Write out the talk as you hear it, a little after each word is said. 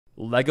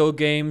LEGO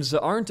games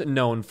aren't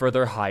known for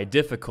their high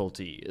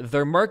difficulty.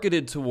 They're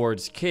marketed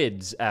towards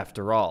kids,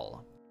 after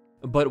all.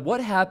 But what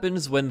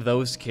happens when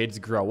those kids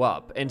grow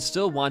up and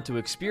still want to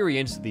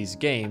experience these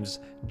games,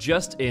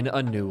 just in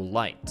a new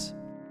light?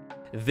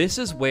 This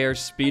is where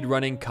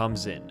speedrunning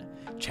comes in,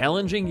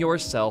 challenging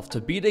yourself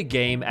to beat a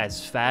game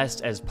as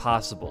fast as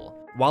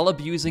possible, while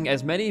abusing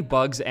as many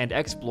bugs and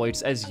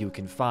exploits as you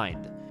can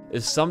find,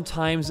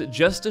 sometimes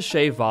just to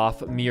shave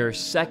off mere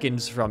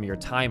seconds from your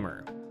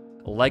timer.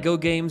 LEGO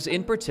games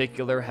in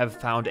particular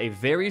have found a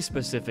very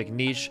specific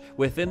niche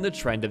within the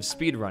trend of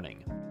speedrunning,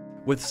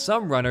 with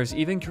some runners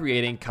even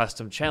creating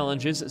custom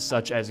challenges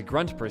such as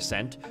Grunt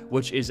Percent,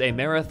 which is a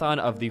marathon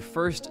of the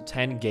first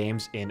 10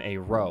 games in a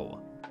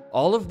row.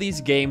 All of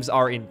these games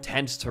are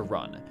intense to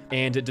run,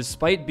 and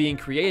despite being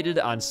created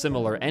on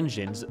similar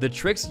engines, the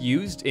tricks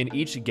used in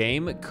each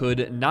game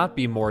could not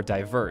be more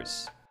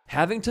diverse.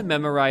 Having to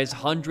memorize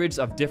hundreds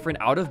of different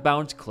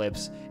out-of-bounds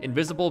clips,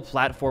 invisible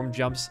platform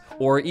jumps,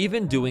 or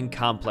even doing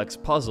complex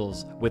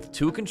puzzles with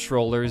 2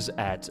 controllers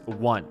at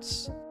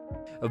once.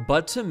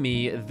 But to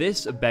me,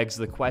 this begs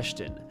the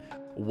question,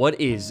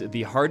 what is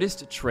the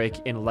hardest trick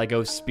in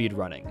LEGO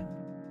speedrunning?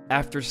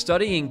 After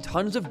studying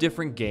tons of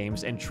different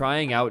games and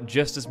trying out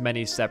just as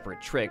many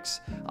separate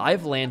tricks,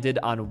 I've landed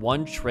on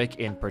one trick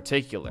in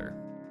particular.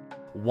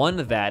 One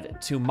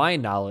that, to my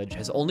knowledge,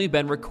 has only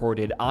been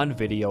recorded on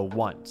video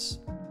once.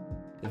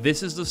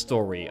 This is the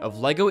story of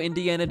LEGO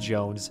Indiana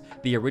Jones: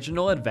 The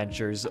Original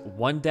Adventures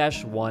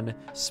 1-1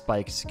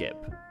 Spike Skip.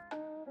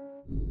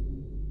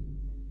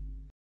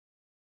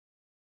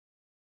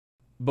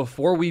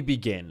 Before we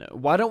begin,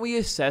 why don't we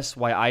assess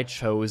why I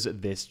chose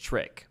this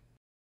trick?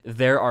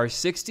 There are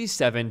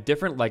 67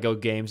 different LEGO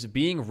games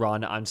being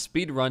run on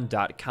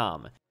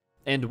speedrun.com,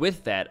 and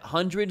with that,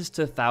 hundreds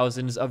to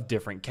thousands of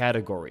different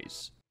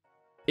categories.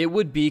 It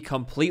would be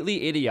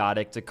completely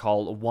idiotic to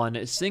call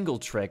one single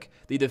trick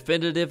the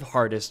definitive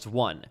hardest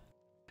one,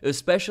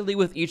 especially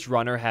with each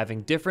runner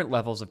having different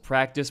levels of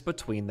practice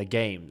between the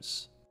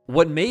games.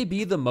 What may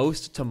be the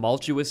most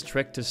tumultuous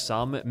trick to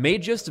some may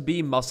just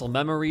be muscle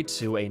memory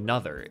to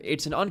another.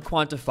 It's an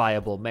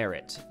unquantifiable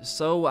merit.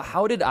 So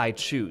how did I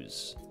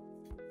choose?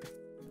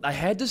 I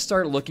had to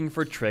start looking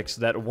for tricks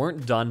that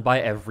weren't done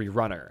by every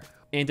runner,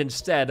 and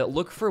instead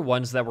look for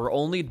ones that were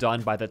only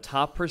done by the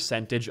top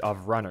percentage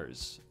of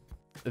runners.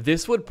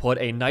 This would put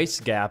a nice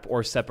gap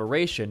or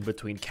separation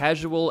between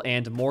casual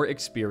and more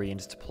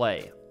experienced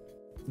play.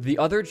 The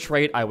other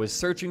trait I was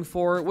searching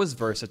for was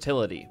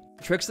versatility,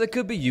 tricks that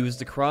could be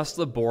used across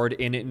the board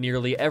in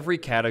nearly every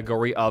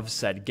category of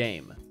said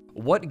game.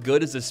 What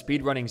good is a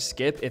speedrunning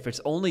skip if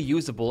it's only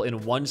usable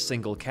in one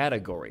single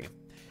category?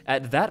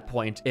 At that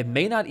point, it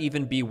may not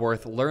even be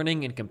worth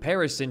learning in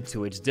comparison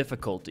to its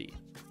difficulty.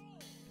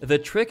 The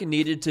trick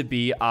needed to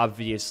be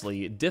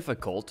obviously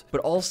difficult,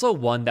 but also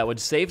one that would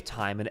save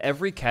time in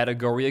every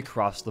category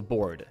across the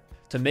board,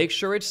 to make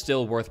sure it's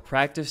still worth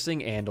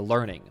practicing and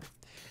learning.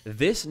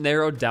 This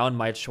narrowed down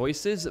my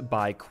choices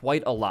by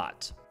quite a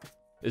lot.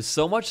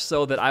 So much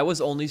so that I was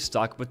only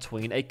stuck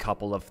between a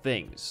couple of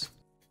things.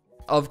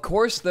 Of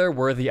course, there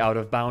were the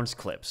out-of-bounds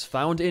clips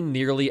found in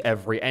nearly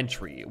every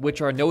entry,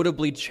 which are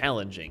notably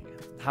challenging.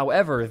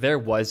 However, there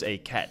was a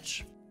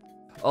catch.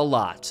 A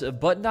lot,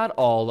 but not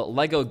all,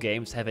 LEGO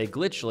games have a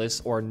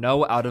glitchless or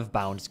no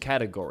out-of-bounds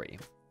category.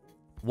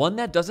 One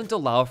that doesn't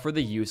allow for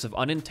the use of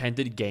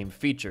unintended game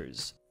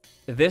features.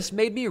 This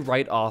made me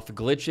write off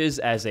glitches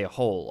as a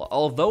whole.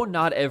 Although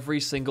not every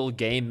single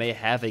game may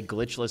have a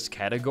glitchless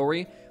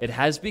category, it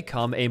has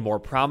become a more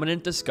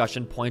prominent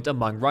discussion point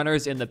among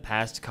runners in the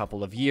past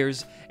couple of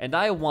years, and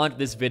I want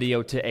this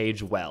video to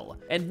age well,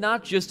 and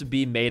not just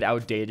be made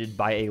outdated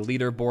by a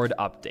leaderboard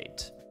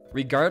update.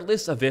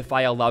 Regardless of if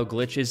I allow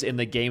glitches in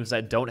the games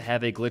that don't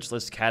have a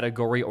glitchless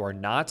category or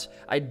not,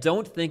 I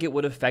don't think it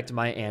would affect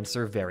my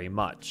answer very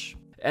much.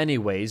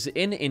 Anyways,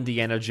 in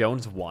Indiana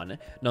Jones 1,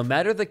 no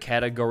matter the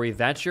category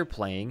that you're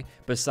playing,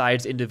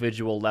 besides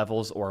individual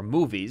levels or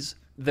movies,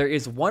 there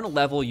is one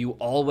level you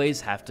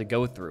always have to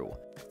go through.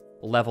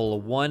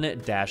 Level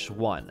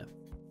 1-1.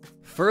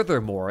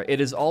 Furthermore, it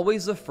is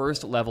always the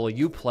first level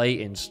you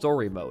play in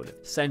story mode,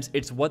 since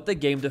it's what the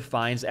game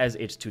defines as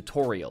its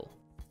tutorial.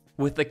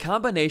 With the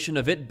combination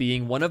of it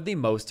being one of the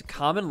most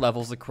common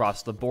levels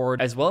across the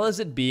board, as well as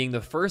it being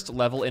the first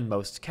level in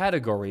most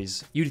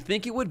categories, you'd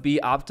think it would be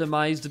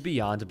optimized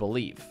beyond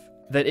belief.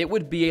 That it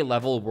would be a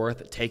level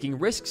worth taking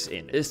risks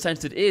in,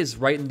 since it is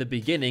right in the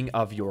beginning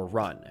of your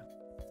run.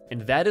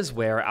 And that is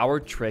where our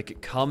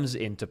trick comes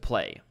into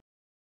play.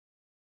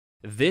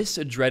 This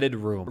dreaded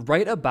room,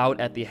 right about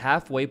at the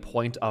halfway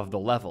point of the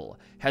level,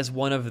 has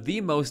one of the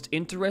most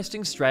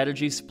interesting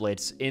strategy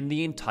splits in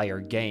the entire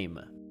game.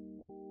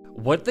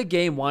 What the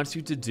game wants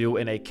you to do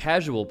in a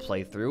casual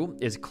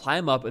playthrough is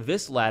climb up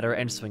this ladder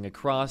and swing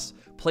across,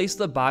 place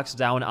the box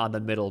down on the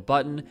middle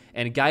button,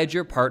 and guide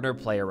your partner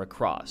player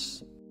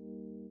across.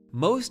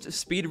 Most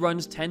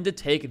speedruns tend to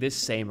take this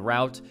same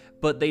route,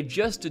 but they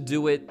just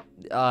do it,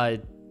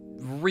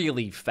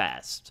 really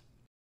fast.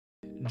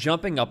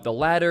 Jumping up the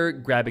ladder,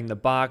 grabbing the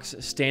box,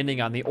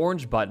 standing on the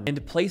orange button,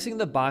 and placing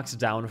the box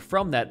down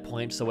from that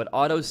point so it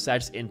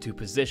auto-sets into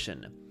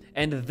position,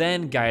 and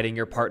then guiding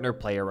your partner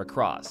player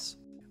across.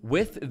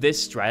 With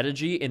this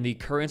strategy in the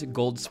current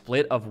gold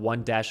split of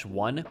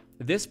 1-1,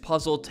 this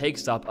puzzle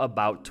takes up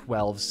about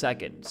 12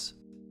 seconds.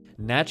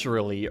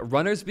 Naturally,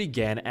 runners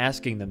began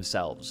asking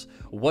themselves,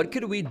 what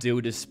could we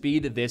do to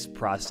speed this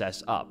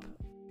process up?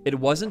 It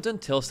wasn't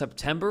until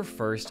September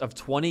 1st of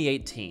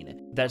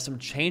 2018 that some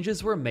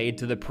changes were made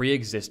to the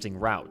pre-existing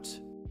route.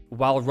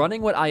 While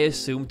running what I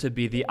assume to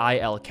be the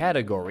IL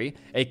category,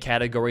 a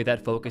category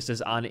that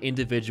focuses on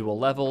individual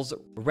levels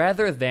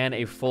rather than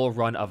a full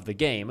run of the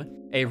game,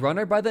 a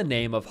runner by the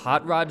name of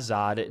Hot Rod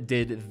Zod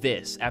did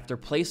this after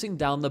placing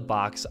down the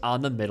box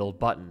on the middle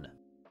button.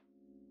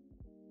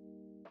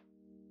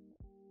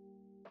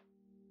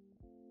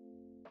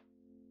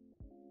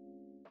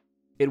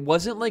 It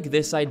wasn't like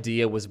this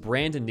idea was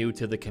brand new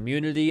to the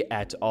community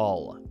at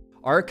all.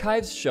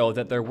 Archives show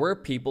that there were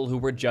people who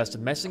were just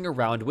messing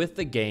around with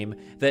the game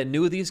that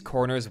knew these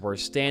corners were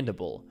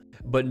standable,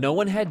 but no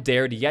one had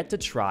dared yet to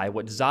try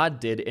what Zod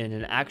did in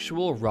an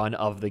actual run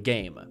of the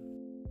game.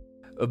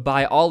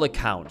 By all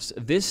accounts,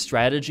 this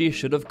strategy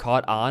should have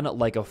caught on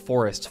like a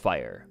forest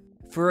fire.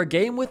 For a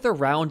game with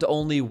around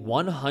only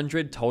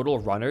 100 total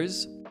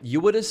runners, you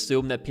would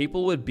assume that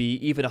people would be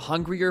even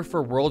hungrier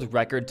for world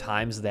record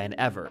times than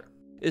ever,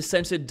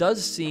 since it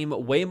does seem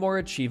way more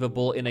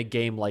achievable in a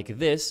game like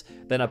this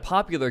than a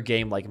popular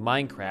game like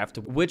Minecraft,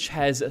 which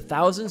has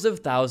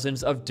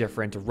thousands of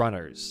different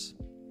runners.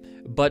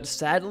 But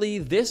sadly,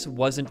 this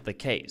wasn't the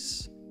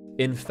case.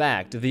 In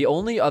fact, the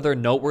only other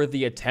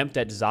noteworthy attempt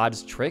at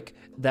Zod's trick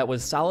that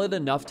was solid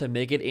enough to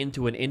make it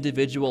into an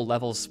individual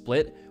level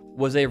split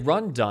was a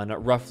run done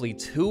roughly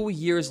 2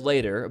 years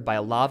later by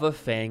Lava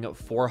Fang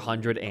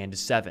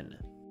 407.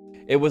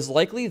 It was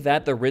likely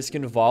that the risk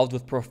involved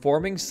with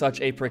performing such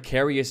a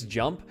precarious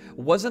jump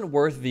wasn't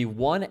worth the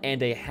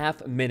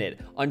 1.5 minute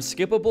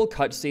unskippable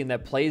cutscene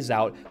that plays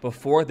out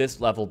before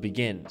this level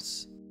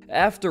begins.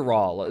 After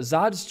all,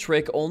 Zod's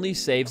trick only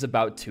saves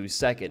about 2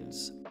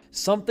 seconds,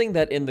 something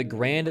that in the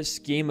grand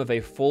scheme of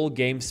a full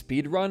game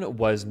speedrun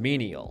was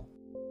menial.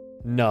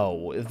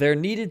 No, there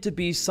needed to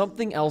be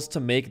something else to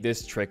make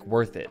this trick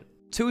worth it.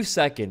 2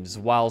 seconds,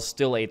 while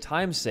still a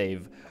time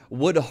save,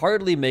 would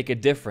hardly make a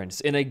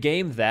difference in a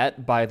game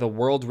that, by the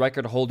world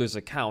record holder's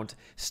account,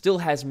 still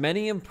has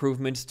many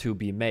improvements to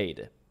be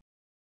made.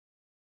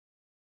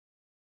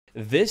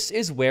 This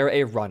is where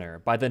a runner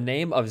by the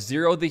name of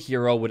Zero the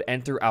Hero would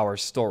enter our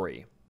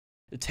story,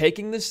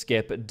 taking the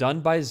skip done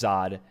by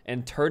Zod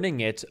and turning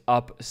it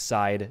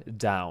upside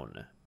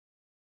down.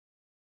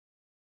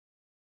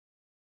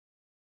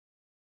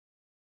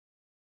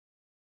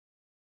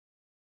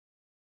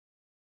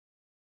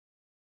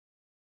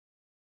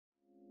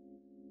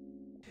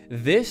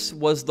 This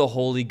was the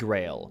Holy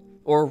Grail,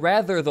 or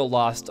rather the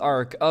Lost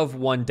Ark of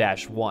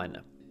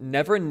 1-1,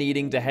 never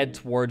needing to head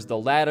towards the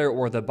ladder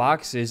or the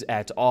boxes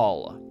at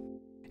all,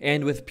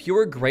 and with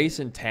pure grace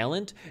and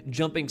talent,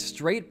 jumping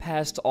straight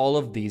past all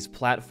of these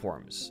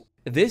platforms.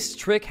 This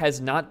trick has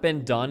not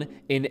been done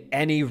in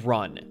any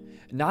run,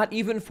 not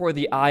even for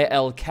the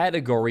IL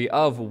category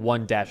of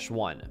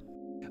 1-1.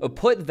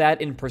 Put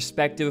that in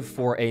perspective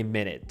for a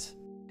minute.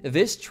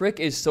 This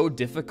trick is so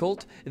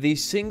difficult, the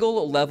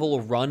single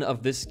level run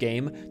of this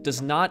game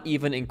does not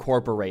even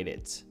incorporate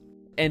it.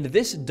 And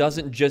this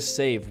doesn't just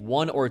save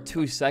 1 or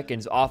 2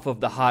 seconds off of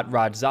the Hot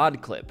Rod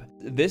Zod clip.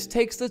 This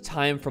takes the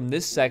time from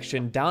this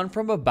section down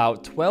from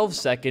about 12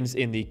 seconds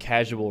in the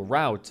casual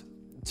route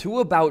to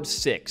about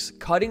 6,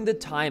 cutting the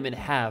time in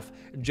half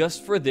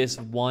just for this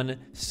one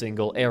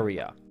single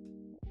area.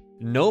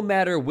 No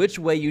matter which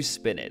way you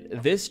spin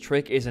it, this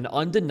trick is an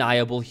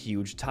undeniable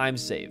huge time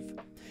save,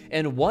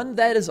 and one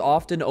that is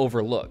often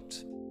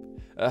overlooked.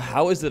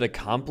 How is it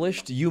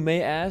accomplished, you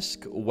may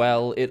ask?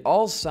 Well, it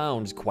all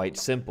sounds quite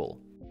simple.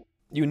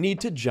 You need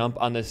to jump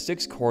on the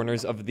 6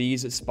 corners of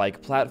these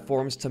spike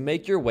platforms to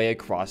make your way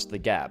across the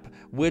gap,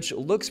 which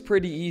looks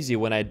pretty easy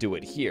when I do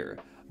it here,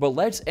 but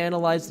let's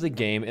analyze the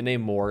game in a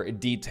more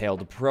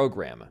detailed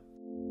program.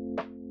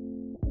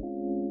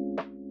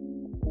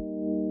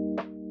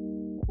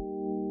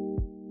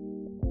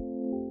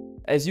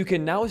 As you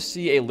can now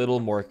see a little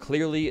more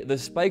clearly, the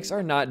spikes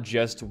are not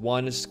just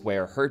one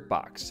square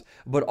hurtbox,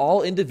 but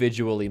all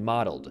individually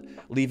modeled,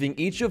 leaving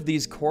each of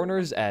these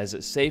corners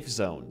as safe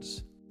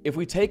zones. If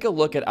we take a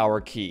look at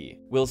our key,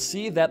 we'll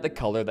see that the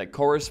color that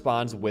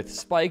corresponds with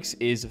spikes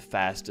is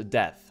fast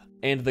death,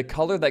 and the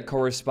color that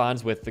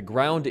corresponds with the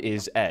ground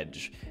is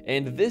edge,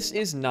 and this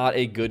is not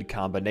a good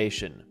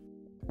combination.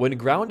 When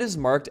ground is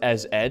marked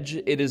as edge,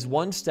 it is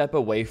one step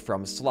away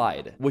from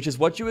slide, which is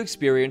what you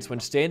experience when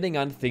standing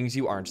on things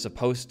you aren't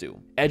supposed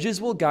to. Edges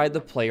will guide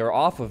the player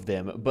off of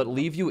them, but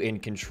leave you in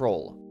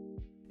control.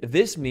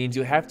 This means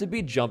you have to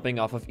be jumping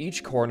off of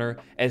each corner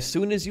as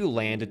soon as you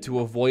land to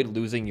avoid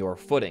losing your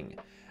footing,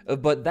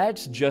 but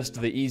that's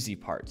just the easy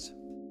part.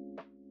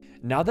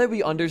 Now that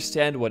we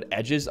understand what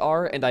edges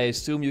are, and I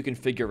assume you can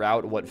figure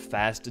out what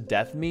fast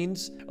death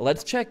means,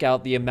 let's check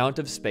out the amount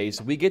of space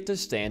we get to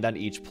stand on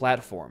each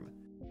platform.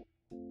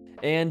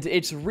 And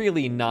it's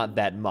really not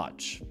that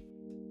much.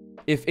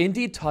 If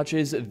Indy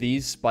touches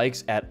these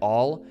spikes at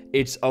all,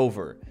 it's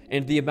over,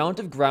 and the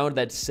amount of ground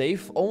that's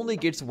safe only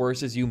gets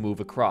worse as you move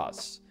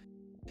across.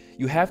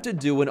 You have to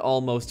do an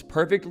almost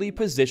perfectly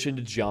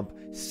positioned jump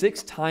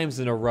 6 times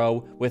in a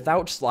row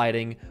without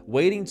sliding,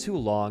 waiting too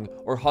long,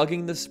 or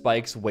hugging the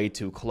spikes way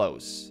too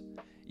close.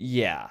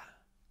 Yeah.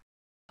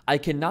 I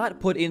cannot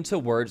put into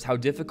words how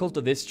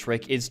difficult this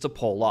trick is to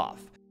pull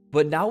off,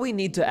 but now we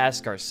need to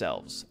ask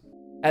ourselves,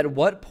 at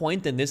what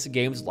point in this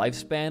game's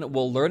lifespan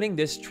will learning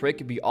this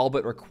trick be all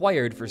but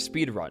required for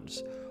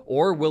speedruns,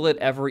 or will it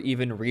ever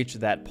even reach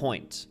that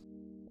point?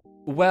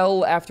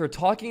 Well, after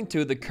talking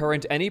to the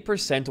current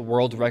any%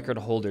 world record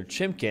holder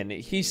Chimkin,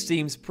 he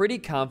seems pretty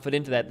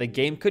confident that the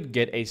game could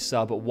get a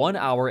sub 1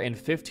 hour and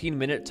 15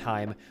 minute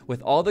time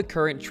with all the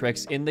current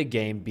tricks in the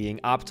game being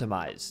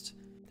optimized,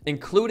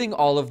 including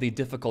all of the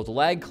difficult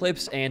lag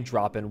clips and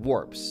drop-in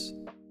warps.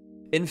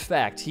 In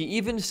fact, he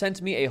even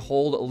sent me a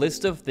whole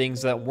list of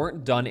things that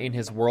weren't done in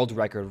his world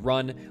record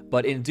run,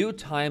 but in due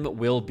time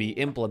will be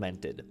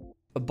implemented.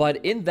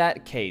 But in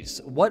that case,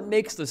 what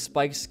makes the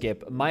spike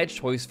skip my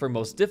choice for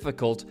most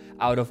difficult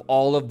out of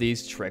all of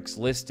these tricks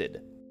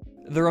listed?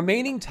 The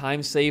remaining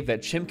time save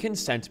that Chimkin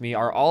sent me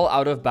are all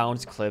out of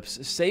bounds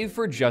clips save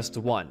for just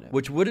one,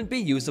 which wouldn't be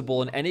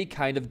usable in any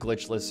kind of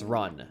glitchless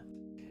run.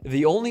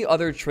 The only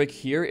other trick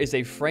here is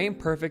a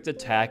frame-perfect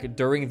attack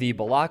during the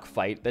block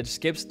fight that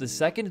skips the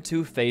second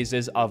 2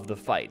 phases of the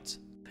fight.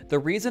 The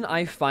reason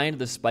I find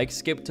the spike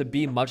skip to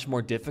be much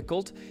more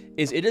difficult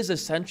is it is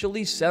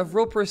essentially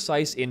several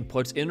precise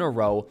inputs in a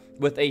row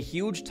with a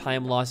huge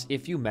time loss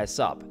if you mess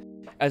up,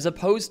 as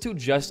opposed to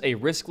just a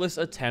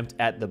riskless attempt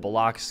at the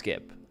block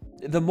skip.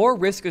 The more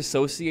risk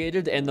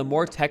associated and the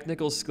more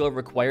technical skill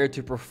required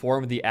to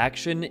perform the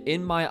action,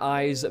 in my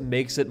eyes,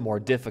 makes it more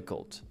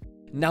difficult.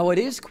 Now, it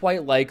is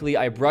quite likely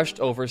I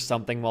brushed over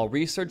something while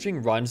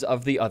researching runs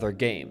of the other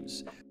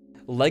games.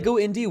 LEGO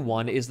Indy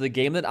 1 is the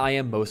game that I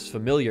am most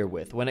familiar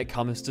with when it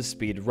comes to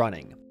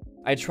speedrunning.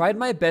 I tried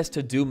my best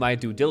to do my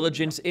due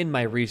diligence in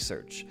my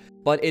research,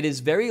 but it is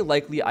very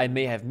likely I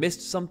may have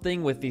missed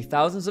something with the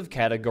thousands of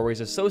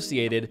categories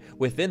associated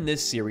within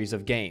this series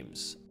of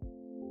games.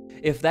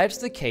 If that's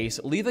the case,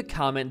 leave a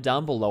comment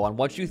down below on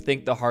what you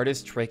think the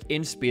hardest trick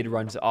in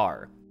speedruns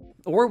are,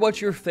 or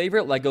what your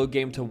favorite LEGO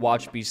game to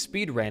watch be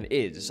speedrun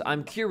is.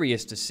 I'm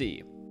curious to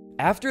see.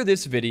 After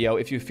this video,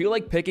 if you feel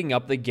like picking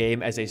up the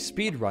game as a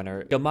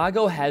speedrunner,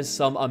 Gamago has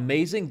some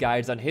amazing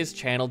guides on his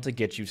channel to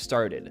get you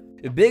started.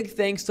 Big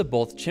thanks to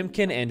both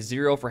Chimkin and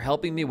Zero for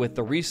helping me with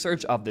the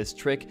research of this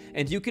trick,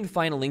 and you can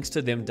find links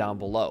to them down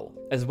below,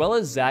 as well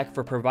as Zach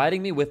for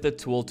providing me with the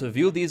tool to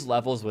view these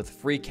levels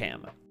with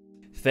FreeCam.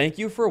 Thank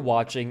you for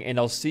watching, and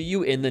I'll see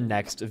you in the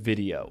next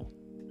video.